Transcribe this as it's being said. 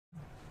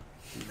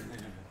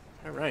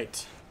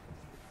Alright.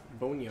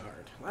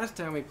 Boneyard. Last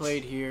time we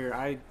played here,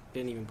 I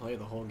didn't even play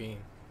the whole game.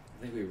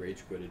 I think we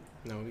rage quitted.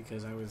 No,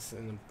 because I was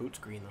in the boot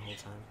screen the whole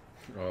time.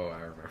 Oh,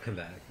 I remember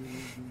that.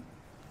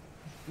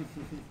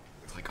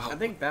 It's like, oh, I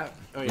think that...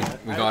 Oh yeah,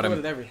 we I got uploaded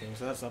him. everything,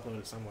 so that's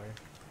uploaded somewhere.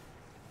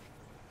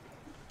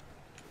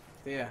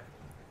 Yeah.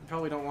 You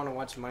probably don't want to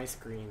watch my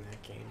screen,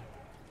 that game.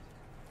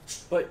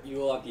 But you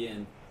will at the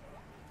end.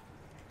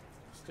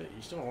 Still,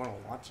 you still don't want to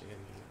watch it, I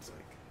mean, it's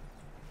like...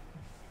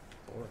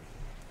 boring.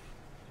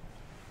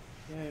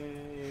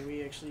 Yay,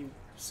 we actually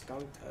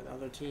skunked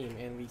another team,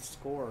 and we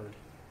scored.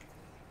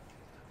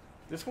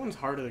 This one's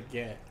harder to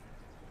get.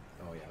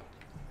 Oh, yeah.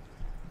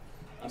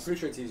 I'm pretty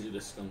sure it's easier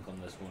to skunk on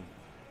this one.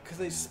 Because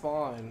they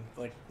spawn,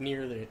 like,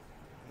 near the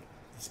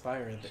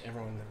spire that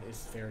everyone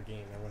is fair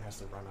game. Everyone has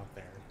to run up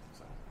there,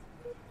 so.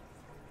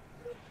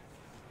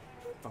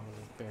 Probably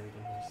buried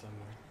in here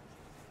somewhere.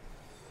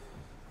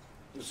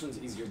 This one's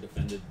easier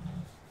defended.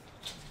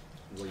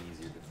 Way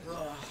easier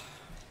defended.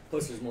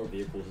 Plus there's more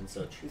vehicles and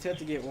such. You just have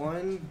to get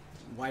one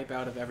wipe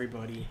out of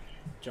everybody,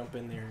 jump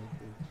in there, and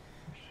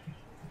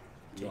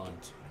take Run.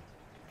 it.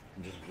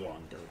 And just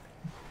run.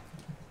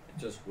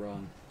 Just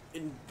run.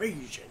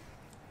 Invasion!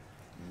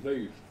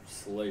 Invasion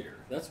Slayer.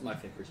 That's my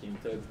favorite team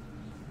type.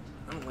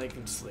 I don't like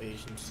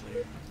Invasion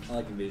Slayer. I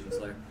like Invasion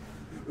Slayer.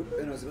 Oop,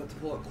 and I was about to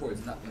pull out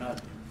cords. Not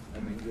I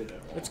mean good at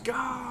all. Let's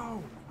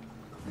go!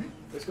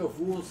 Let's go,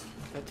 fools.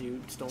 That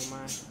dude stole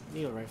my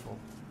needle rifle.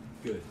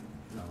 Good.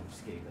 No, I'm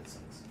just kidding. That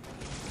sucks.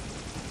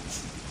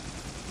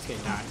 He's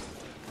gonna die.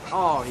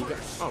 Oh, he got...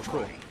 Oh,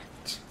 cool.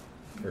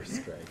 First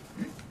strike.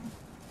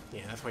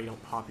 Yeah, that's why you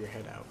don't pop your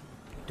head out.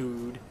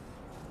 Dude.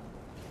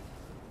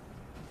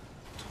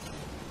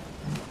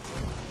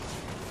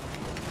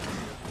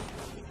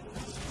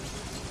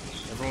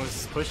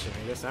 Everyone's pushing.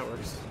 I guess that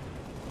works.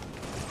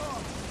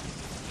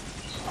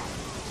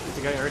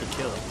 The guy already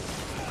killed.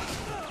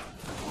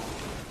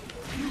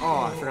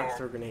 Oh, I forgot to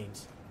throw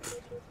grenades.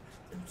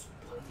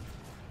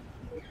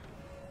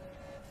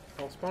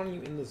 I'll spawn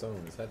you in the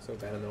zone. Is that so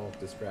bad? And then I'll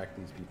distract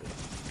these people.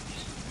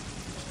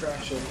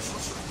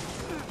 Distractions.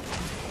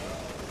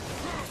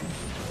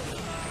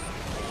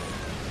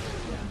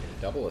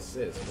 Double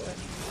assist. What?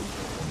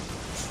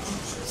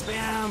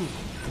 Spam!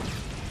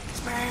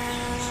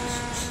 Spam!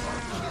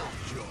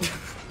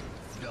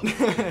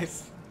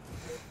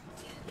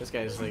 This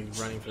guy's like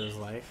running for his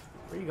life.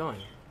 Where are you going?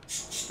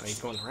 Oh, he's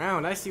going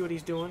around. I see what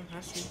he's doing. I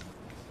see.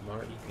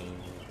 Smart.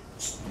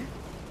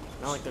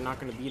 Not like they're not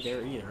going to be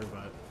there either,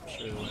 but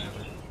sure,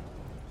 whatever.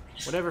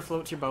 Whatever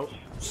floats your boat.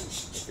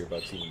 If your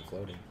boat's even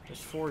floating. There's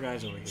 4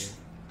 guys over here.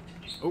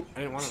 Oh, I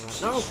didn't want to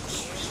run. No!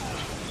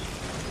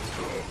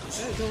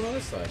 Hey, it's on the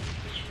other side.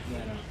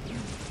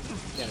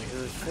 Yeah,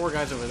 there's 4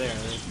 guys over there.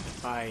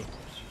 By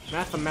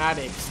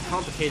mathematics,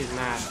 complicated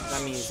math,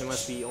 that means there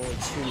must be only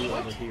 2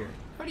 over here.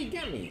 How do you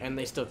get me? And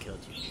they still killed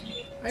you.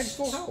 I had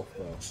full health,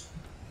 though.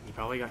 You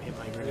probably got hit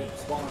by a grenade.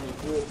 Spawning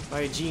cool.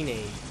 By a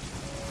G-nade.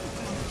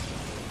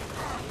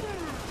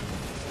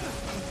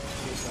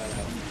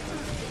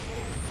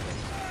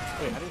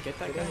 Wait, I didn't get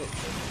that guy?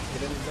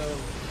 Get in the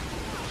zone.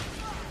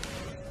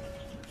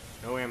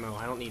 No ammo,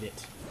 I don't need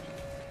it.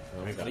 Oh,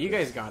 Alright, well, you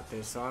guys got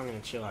this, so I'm gonna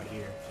chill out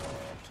here.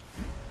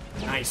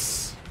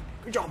 Nice!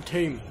 Good job,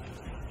 team!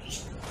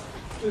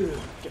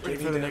 Get ready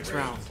for the next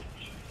round.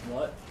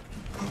 What?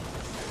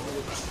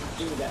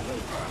 Do that way.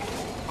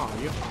 Oh,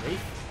 you have a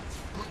Wraith?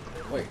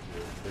 Wait,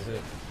 is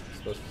it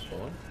supposed to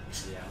spawn?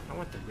 Yeah. I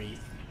want the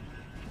Wraith.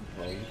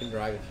 Well, you can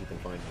drive if you can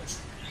find it.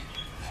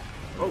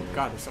 Oh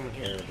god, there's someone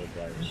here. Terrible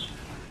driver.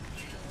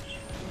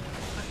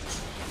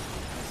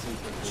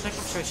 Check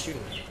this guy's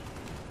shooting me.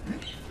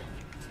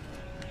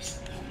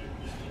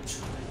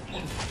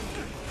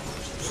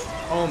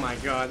 Oh my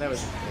god, that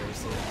was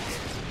embarrassing.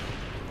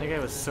 That guy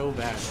was so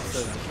bad. I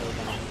still got killed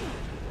him.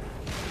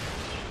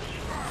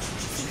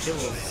 He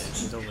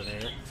kills. He's over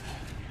there.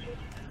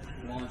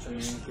 Launch on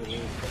me.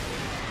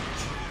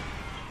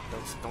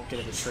 Don't get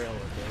a betrayal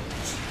with it.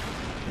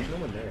 There's no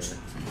one there.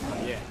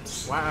 Not yet.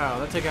 Wow,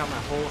 that took out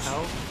my whole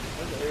health.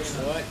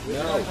 What?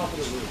 No.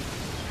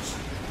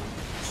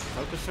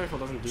 Focus circle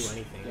doesn't do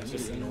anything. It's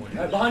just annoying.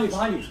 Right,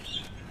 behind you.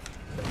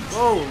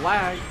 Whoa,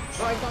 lag!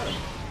 Oh, I got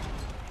him.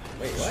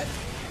 Wait, what?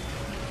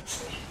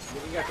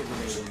 You got the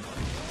grenade in.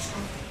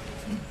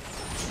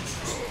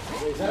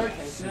 Wait, is that our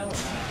tank now or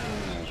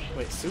not?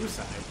 Wait,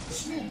 suicide?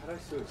 How did I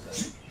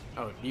suicide?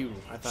 Oh, you.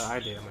 I thought I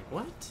did. I'm like,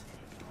 what?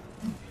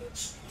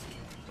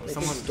 Oh, Wait,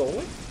 someone stole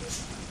it?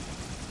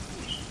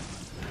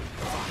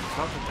 I'm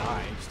about to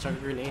die. Just chuck a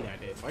grenade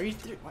at it. Why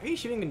are you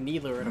shooting a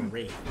needler at a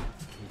Wraith?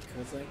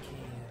 Because I can.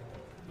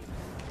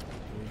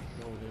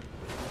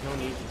 No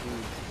need to do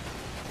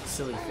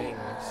silly things.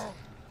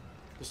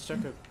 Just chuck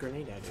a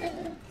grenade at it.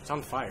 It's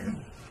on fire.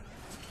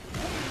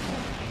 Wow,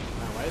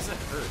 why does that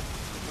hurt?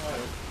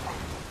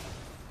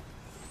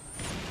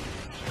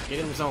 Get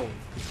in the zone.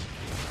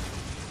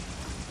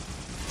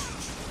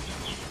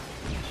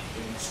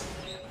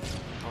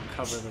 I'll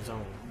cover the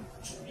zone.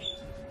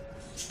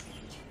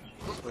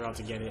 We're about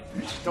to get it.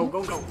 Go,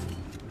 go, go!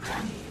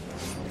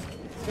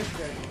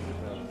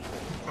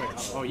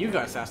 Wait, oh, you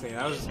got assassinated.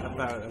 I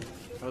thought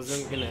I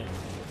wasn't gonna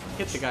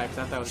hit the guy because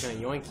I thought I was gonna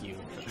yoink you.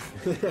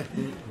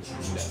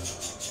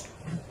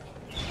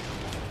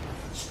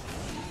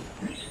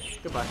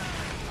 Goodbye.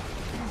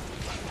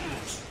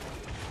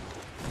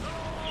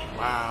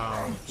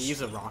 Wow, he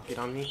used a rocket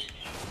on me.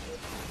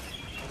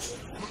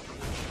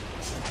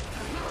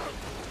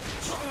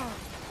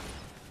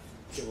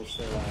 It will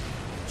stay alive.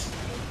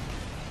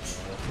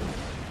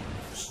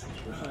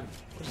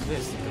 What is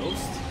this?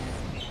 Ghost?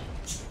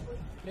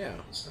 Yeah.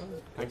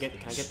 Can I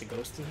get the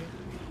ghost in here?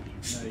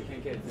 No, you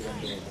can't get it through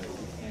that door, but you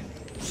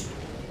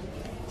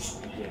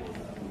can get it.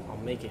 I'll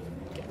make it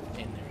get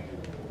in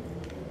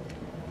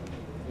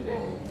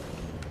there.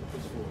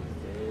 This fool is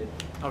dead.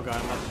 Oh god,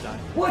 I'm about to die.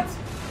 What?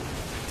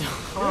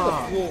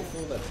 Oh. You're the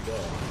fool that's go.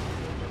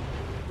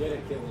 Get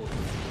it, Kibble.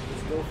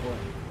 Just go for it.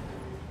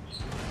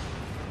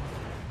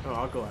 Oh,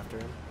 I'll go after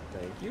him.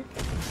 Thank you.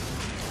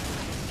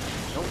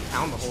 Don't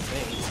pound the whole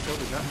thing. Just kill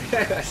the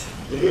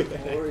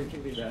guy. Or it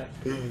can be that.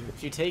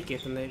 If you take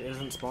it, then it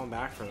doesn't spawn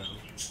back for them.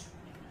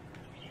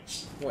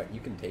 What, you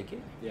can take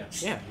it? Yeah.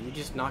 Yeah, you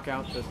just knock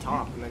out the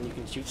top, and then you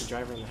can shoot the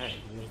driver in the head,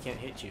 and he can't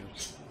hit you.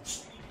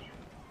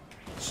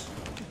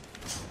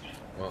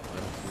 Well,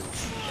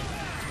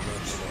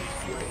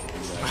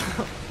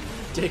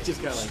 Jake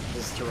just got, like,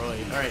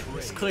 destroyed. Alright,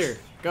 it's clear.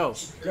 Go.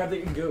 Grab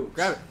it and go.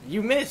 Grab it.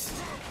 You missed!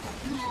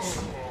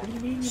 What do you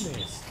mean you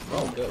missed?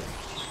 Oh, go.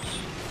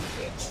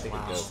 Yeah, take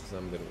Wow. it goes, because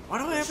I'm gonna... Why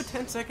do I have a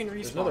 10-second respawn?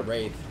 There's another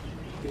raid.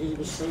 He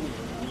was trading.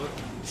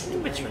 You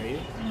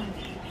betrayed.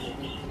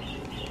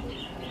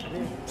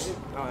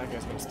 Oh, that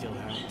guy's gonna steal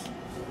the house.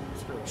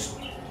 Screw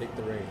him. Take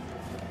the raid.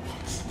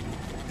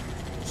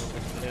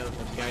 Yeah, the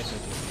guy's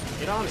like,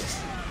 get on it.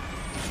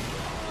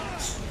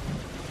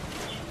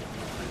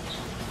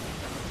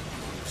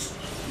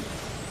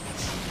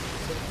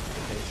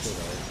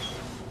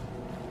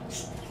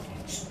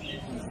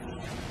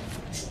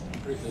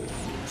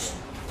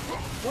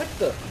 What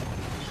the?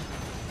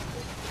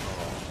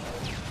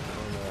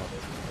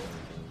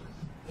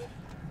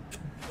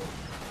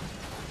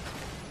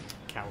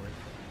 Coward.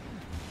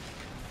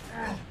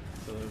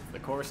 So the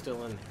core's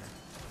still in there.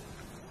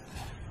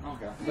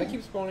 Okay. If I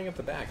keep spawning up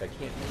the back, I can't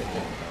get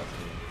it.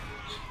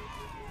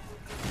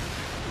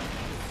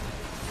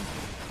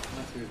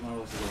 That's because my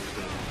horse is always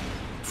good.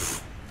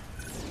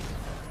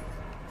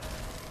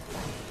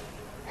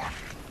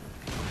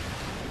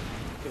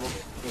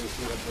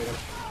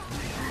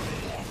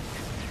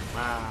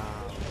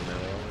 Wow.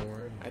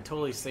 I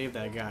totally saved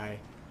that guy.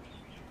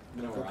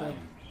 You know where I am.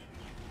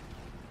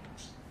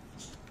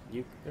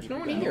 There's no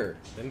one here.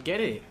 Then get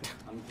it.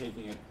 I'm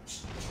taking it.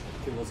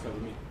 Kibble's cover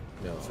me.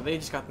 No. So they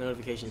just got the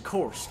notification,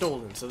 core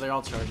stolen, so they're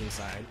all charging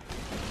side.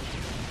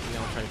 And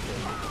they'll try to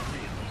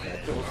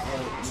kill you.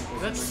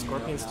 Is that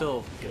scorpion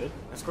still good?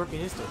 That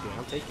scorpion is still good.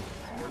 I'm taking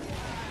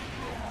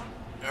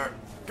it. Alright,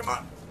 come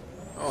on.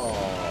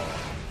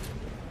 Oh.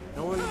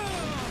 No one.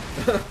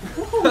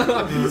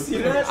 Did you see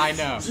that? I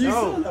know. You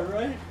No. saw that,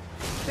 right?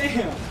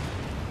 Damn.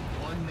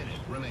 1 minute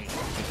remaining.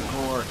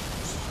 Core.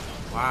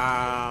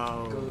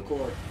 Wow. Go to the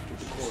core. Get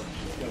the core.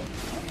 Let's go.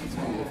 Let's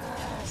go.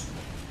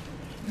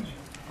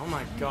 Oh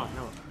my god,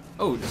 no.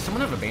 Oh, does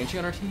someone have a Banshee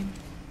on our team?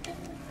 Yep.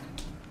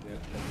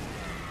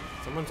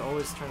 Someone's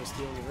always trying to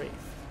steal the Wraith.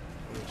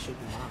 And it should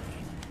be mine.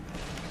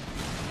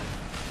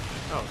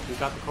 Oh, we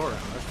got the core out.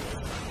 That's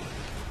good.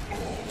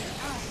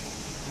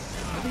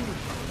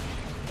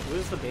 Who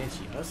is the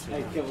Banshee? Us or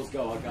Hey, them? Kibbles,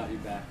 go. I got you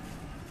back.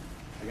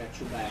 I got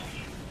your back.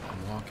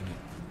 I'm walking it.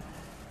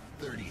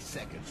 30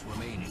 seconds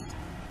remaining.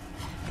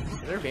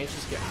 Did their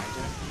Banshees get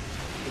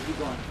hijacked? Keep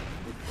going.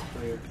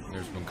 Right here.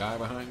 There's one guy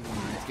behind me.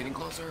 It's getting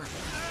closer.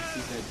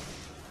 He's dead.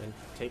 Then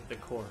take the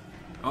core.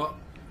 Oh,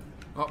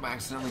 I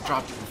accidentally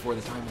dropped it before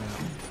the time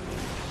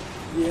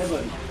went Yeah,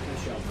 buddy.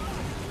 Nice shot.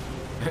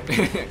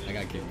 out. I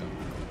got kicked off.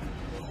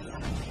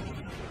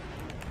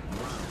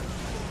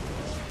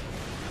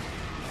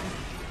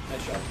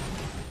 Nice shot.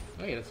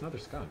 Oh yeah, that's another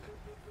skunk.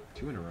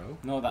 2 in a row.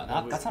 No,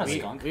 that's not a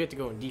skunk. We have to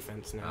go in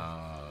defense now.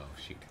 Oh,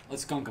 shoot.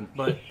 Let's skunk him.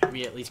 But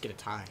we at least get a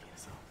tie,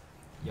 so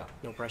Yeah.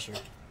 no pressure.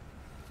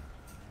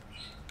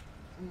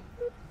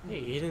 Hey,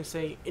 he didn't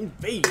say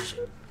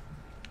invasion.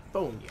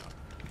 Boneyard.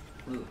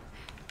 Ooh.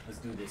 Let's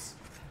do this.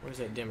 Where's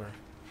that dimmer?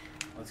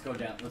 Let's go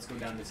down. Let's go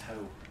down this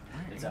hoe.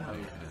 It's a hoe.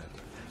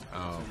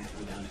 Oh,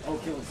 Go down. Oh,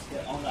 kills.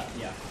 Yeah, on that.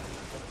 Yeah.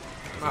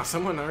 Wow,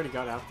 someone already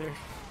got out there.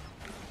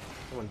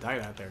 Someone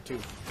died out there too.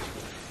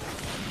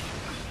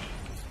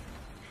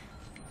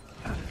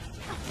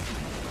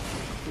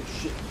 Good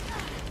shit.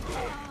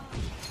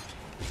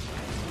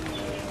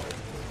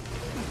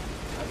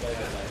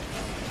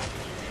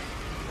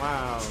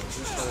 Wow,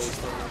 this fellow is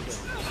still not good.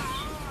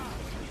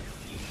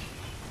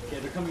 Okay,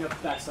 they're coming up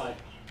the backside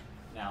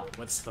now.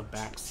 What's the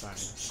backside?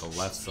 the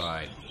left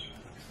side.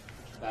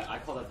 I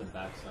call that the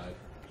backside.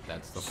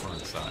 That's the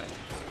front side.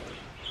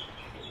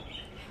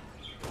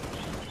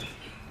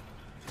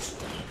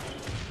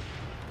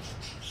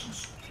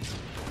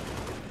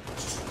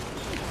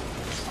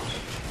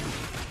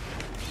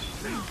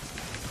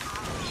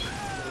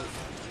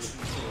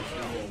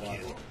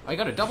 I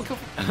got a double kill.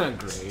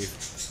 Great.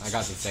 I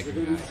got the second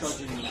You're guy.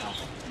 charging now. You're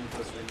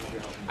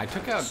helping. I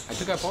took out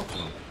both of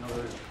them.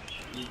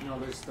 No,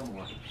 there's still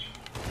more.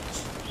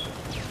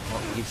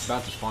 Well, he's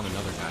about to spawn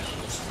another guy. So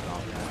let's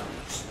stop. Yeah.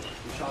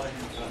 We shot at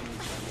him.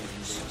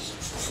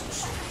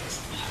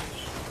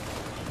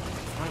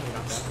 Finally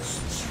got that.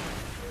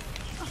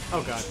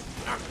 Oh god.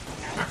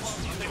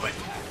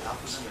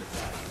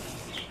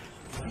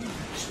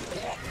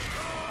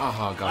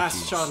 Aha, got Last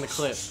you. shot in the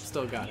clip.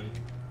 Still got him.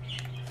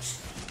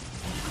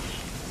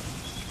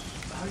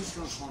 How are you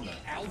still in combat?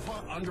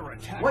 Alpha under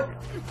attack. What?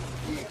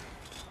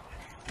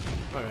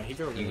 Okay, he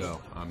threw a You grenade. go.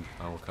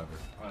 I will cover.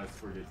 Alright, that's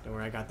pretty good. Don't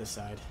worry, I got this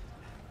side.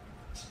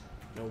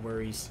 No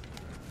worries.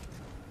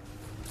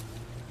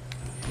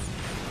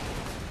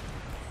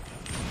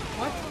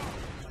 What?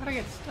 How'd I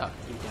get stuck?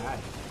 He died.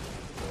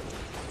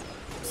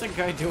 What's that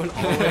guy doing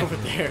all the way over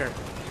there?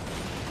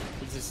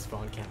 He's just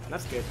spawn camping.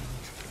 That's good.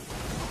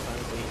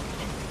 Finally.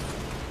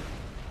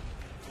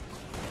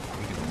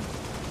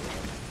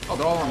 Oh,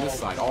 they're all on this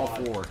side. All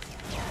four.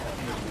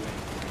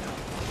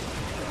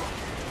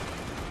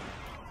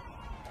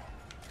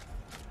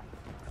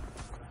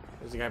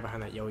 There's a guy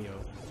behind that yo-yo. Are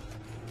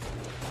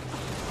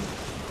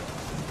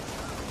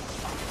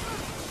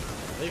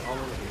they all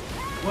over here?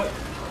 What?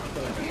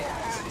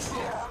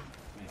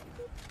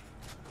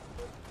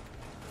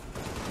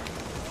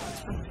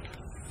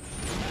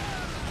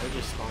 They're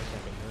just spawn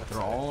camping. That's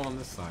They're all on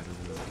this side.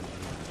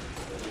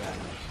 Yeah.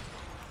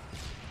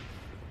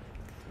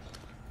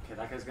 Okay,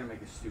 that guy's gonna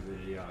make a stupid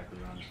idiotic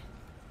run.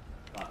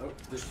 Oh,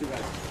 there's two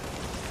guys.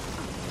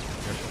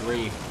 There's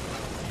three.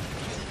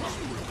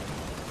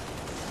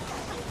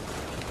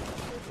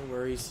 No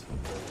worries.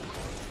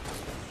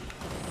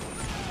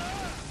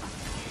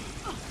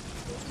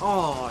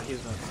 Oh,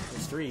 there's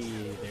three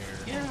there.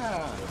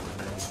 Yeah.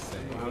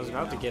 I was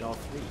about to get all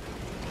three.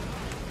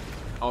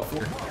 All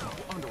four.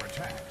 Under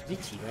attack. Is he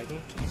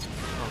teabagging?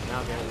 Oh,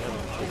 now they're the other.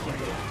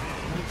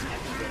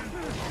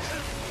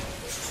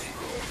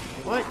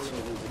 What? We're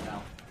gonna lose it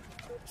now.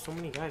 So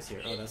many guys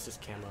here. Oh, that's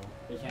just camo.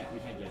 We can't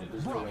get it.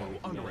 There's no way we can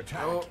Under get it.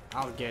 attack. Oh,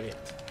 I'll get it.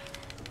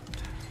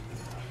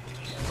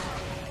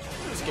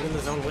 Just get in the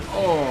zone with.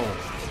 Oh.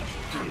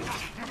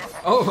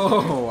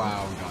 Oh,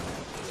 wow. We got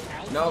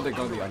it. No, they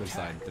go the other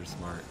side. They're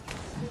smart.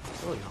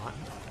 No, not.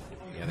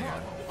 Yeah, they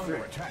are. Under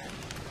attack.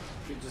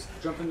 Okay, just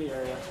jump in the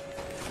area.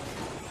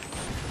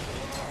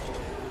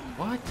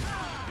 What?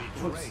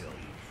 Betrayal.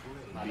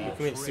 My You bad.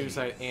 committed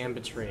suicide and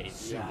betrayed.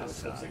 Yeah,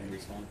 that's 12-second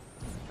respawn.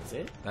 That's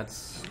it?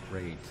 That's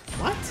great.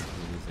 What?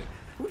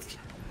 Lose it.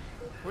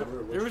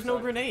 There was no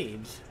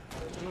grenades. I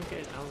don't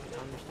understand.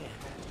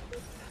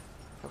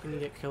 How can you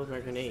get killed by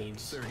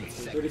grenades? 30 30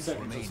 seconds seconds. If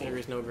remaining. there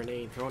is no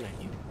grenade thrown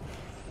at you.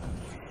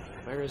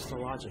 Where is the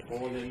logic?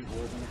 Hold him.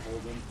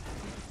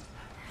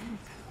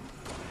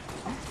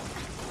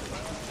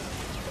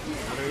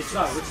 Another Which assist.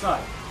 side? Which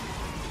side?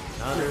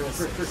 Another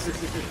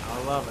assist. I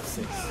love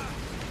assists.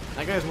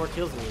 That guy has more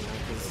kills than me now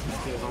because his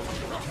kills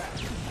almost.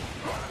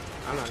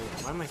 I'm not even.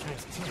 Why am I trying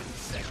to? 10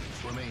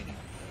 seconds remaining.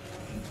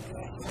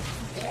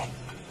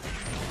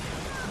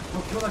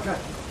 Oh, kill that guy.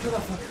 Kill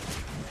that fucker.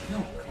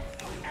 No.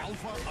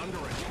 Alpha under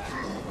attack.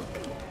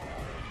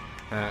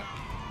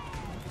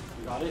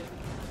 You got it?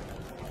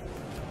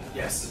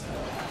 Yes.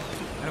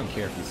 I don't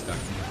care if he's stuck.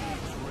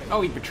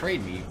 Oh, he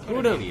betrayed me. What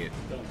Boot an him. idiot.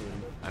 Don't do it.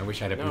 I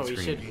wish I had a No, boot you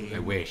screen. should. I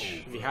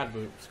wish. If you had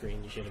boot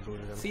screen, you should have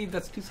booted him. See,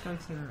 that's 2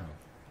 skunks in a row.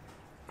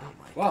 Oh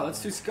my Wow,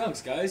 that's 2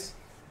 skunks, guys.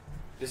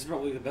 This is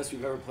probably the best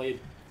we've ever played.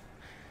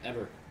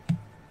 Ever.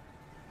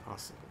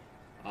 Awesome.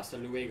 Hasta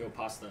luego,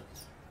 pasta.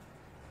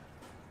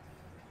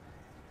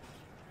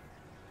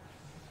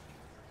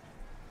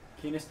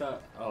 ¿Quién está?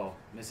 Oh,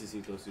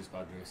 necesito sus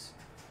padres.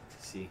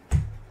 Sí.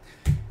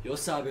 Yo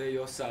sabe,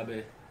 yo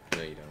sabe.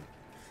 No, you don't.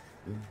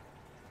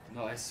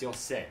 No, es yo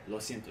sé. Lo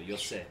siento, yo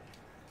sé.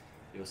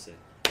 Yo sé.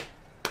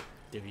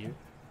 Did you?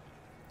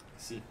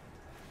 Sí.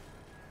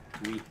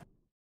 Oui.